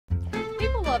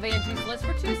love Angie's List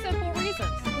for two simple reasons.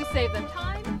 We save them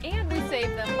time and we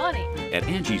save them money. At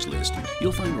Angie's List,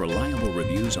 you'll find reliable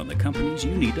reviews on the companies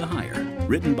you need to hire,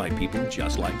 written by people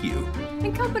just like you.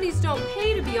 And companies don't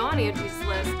pay to be on Angie's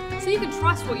List, so you can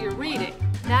trust what you're reading.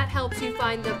 That helps you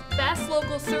find the best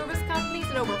local service companies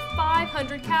in over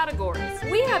 500 categories.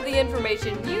 We have the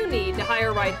information you need to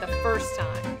hire right the first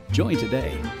time. Join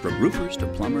today. From roofers to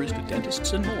plumbers to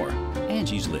dentists and more.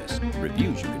 Angie's List.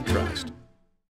 Reviews you can trust.